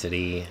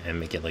intensity and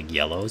make it like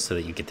yellow so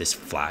that you get this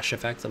flash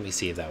effect. Let me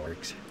see if that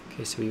works.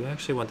 Okay, so we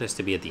actually want this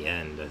to be at the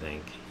end, I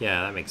think.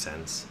 Yeah, that makes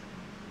sense.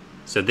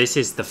 So this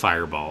is the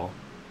fireball.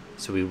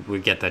 So we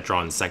get that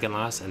drawn second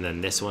last, and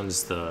then this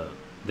one's the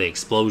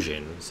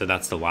explosion. So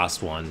that's the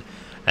last one.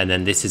 And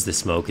then this is the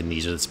smoke, and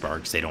these are the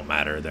sparks. They don't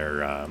matter.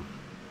 They're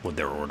with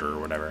their order or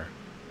whatever.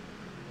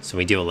 So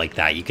we do it like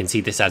that. You can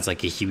see this adds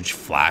like a huge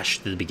flash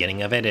to the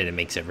beginning of it, and it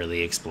makes it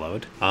really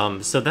explode.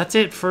 So that's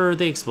it for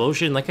the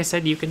explosion. Like I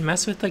said, you can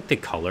mess with like the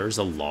colors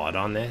a lot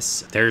on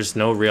this. There's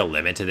no real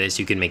limit to this.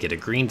 You can make it a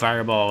green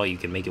fireball. You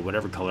can make it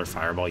whatever color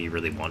fireball you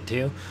really want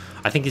to.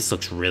 I think this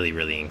looks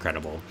really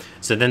incredible.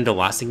 So then the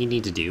last thing you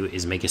need to do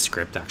is make a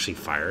script to actually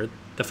fire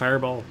the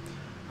fireball.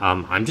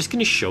 I'm just going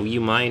to show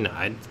you mine.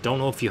 I don't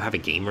know if you have a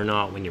game or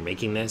not when you're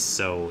making this,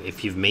 so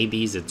if you've made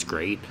these, it's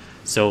great.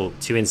 So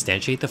to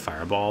instantiate the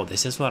fireball,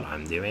 this is what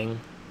I'm doing.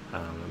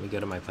 Let me go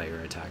to my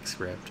player attack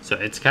script. So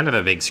it's kind of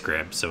a big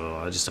script, so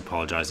I'll just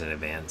apologize in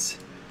advance.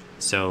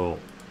 So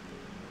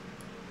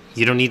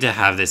you don't need to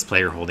have this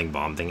player holding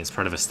bomb thing. It's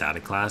part of a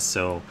static class.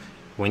 So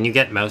when you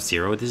get mouse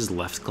 0, this is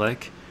left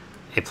click.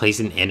 It plays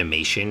an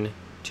animation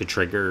to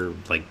trigger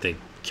like the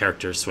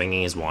character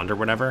swinging his wand or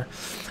whatever,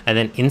 and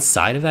then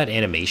inside of that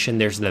animation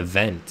there's an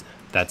event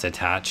that's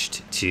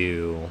attached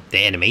to the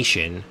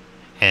animation,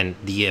 and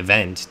the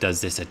event does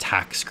this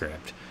attack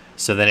script.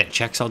 So then it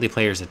checks all the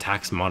players'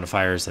 attacks,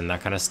 modifiers, and that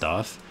kind of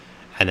stuff,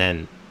 and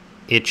then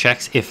it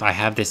checks if I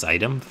have this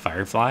item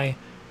Firefly,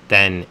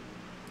 then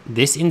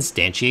this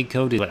instantiate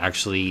code is what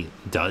actually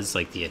does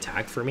like the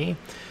attack for me.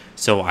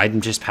 So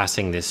I'm just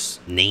passing this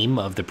name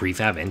of the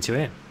prefab into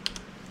it.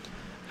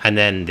 And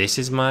then this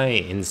is my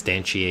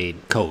instantiate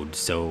code.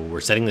 So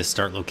we're setting the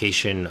start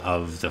location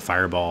of the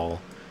fireball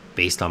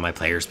based on my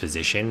player's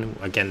position.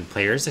 Again,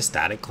 player is a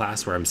static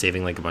class where I'm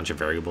saving like a bunch of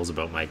variables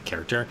about my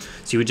character.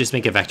 So you would just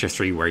make a vector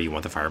 3 where you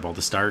want the fireball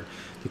to start.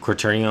 The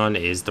quaternion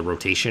is the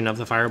rotation of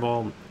the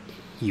fireball.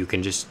 You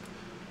can just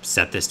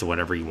set this to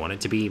whatever you want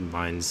it to be.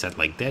 Mine's set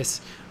like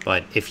this.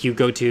 But if you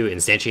go to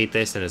instantiate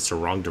this and it's the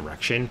wrong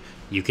direction,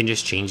 you can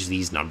just change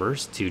these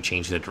numbers to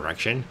change the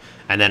direction.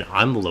 And then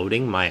I'm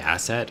loading my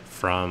asset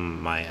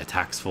from my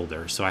attacks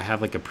folder. So I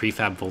have like a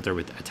prefab folder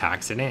with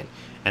attacks in it,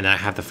 and then I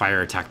have the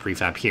fire attack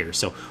prefab here.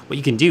 So what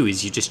you can do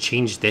is you just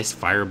change this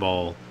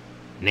fireball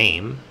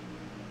name,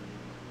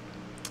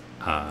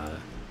 and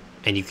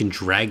you can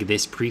drag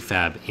this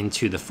prefab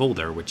into the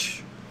folder,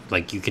 which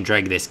like you can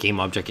drag this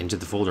game object into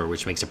the folder,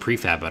 which makes a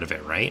prefab out of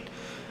it, right?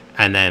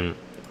 And then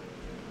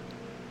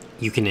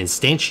you can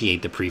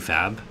instantiate the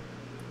prefab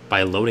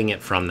by loading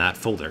it from that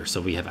folder. So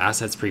we have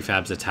assets,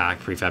 prefabs, attack,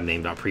 prefab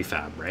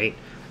name.prefab, right?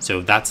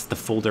 So that's the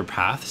folder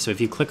path. So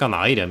if you click on the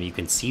item, you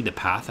can see the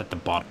path at the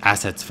bottom.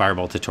 Assets,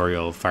 fireball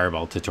tutorial,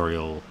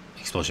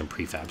 explosion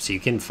prefab. So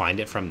you can find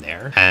it from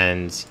there.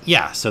 And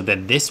yeah, so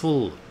then this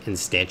will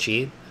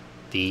instantiate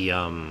the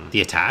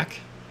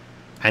attack.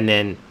 And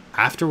then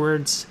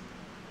afterwards,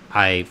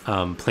 I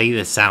play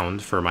the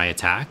sound for my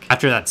attack.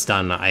 After that's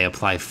done, I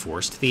apply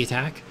force to the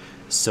attack.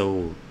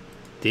 So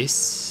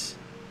this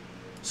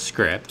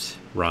script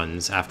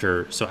runs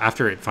after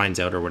it finds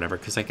out or whatever,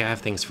 because like I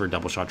have things for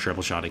double shot,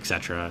 triple shot,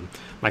 etc.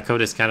 My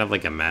code is kind of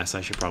like a mess.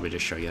 I should probably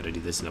just show you how to do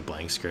this in a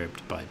blank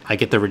script, but I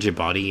get the rigid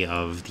body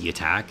of the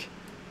attack,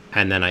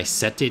 and then I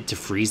set it to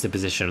freeze the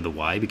position of the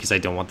Y because I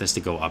don't want this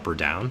to go up or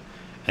down,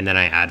 and then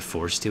I add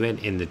force to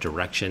it in the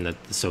direction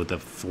that, so the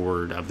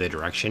forward of the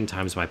direction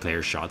times my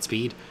player's shot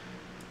speed,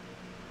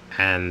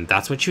 and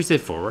that's what shoots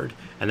it forward.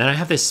 And then I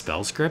have this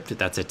spell script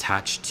that's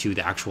attached to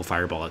the actual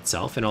fireball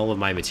itself, and all of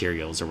my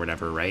materials or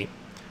whatever, right?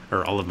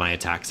 Or all of my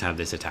attacks have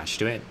this attached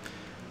to it.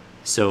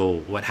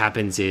 So what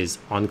happens is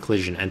on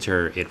collision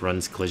enter, it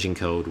runs collision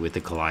code with the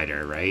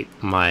collider, right?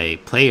 My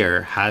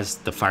player has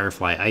the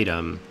Firefly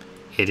item,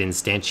 it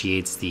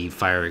instantiates the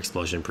fire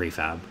explosion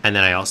prefab, and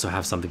then I also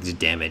have something to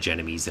damage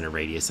enemies in a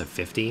radius of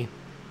 50.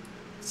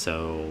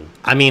 So,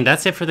 I mean,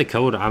 that's it for the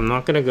code. I'm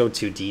not going to go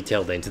too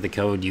detailed into the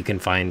code. You can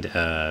find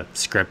a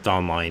script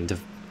online to,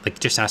 like,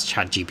 just ask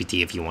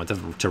ChatGPT if you want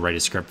to write a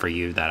script for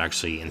you that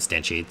actually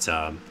instantiates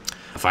a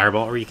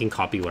fireball, or you can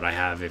copy what I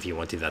have if you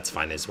want to. That's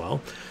fine as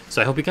well.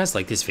 So I hope you guys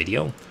like this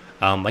video.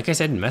 Like I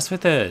said, mess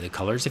with the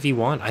colors if you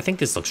want. I think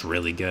this looks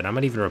really good. I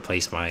might even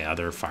replace my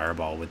other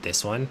fireball with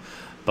this one.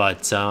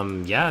 But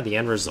yeah, the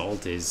end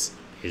result is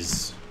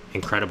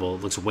incredible.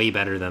 It looks way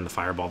better than the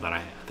fireball that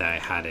I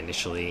had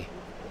initially.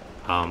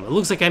 It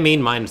looks like I made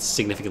mine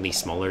significantly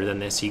smaller than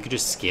this, so you could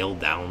just scale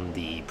down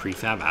the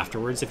prefab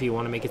afterwards if you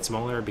want to make it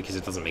smaller, because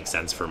it doesn't make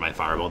sense for my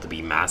fireball to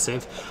be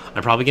massive.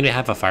 I'm probably going to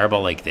have a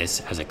fireball like this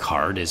as a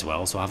card as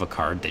well, so I'll have a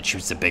card that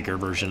shoots a bigger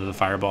version of the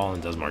fireball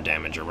and does more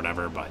damage or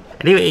whatever. But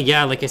anyway,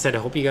 yeah, like I said, I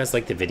hope you guys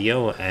liked the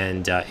video,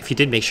 and if you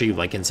did, make sure you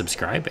like and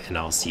subscribe, and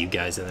I'll see you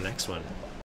guys in the next one.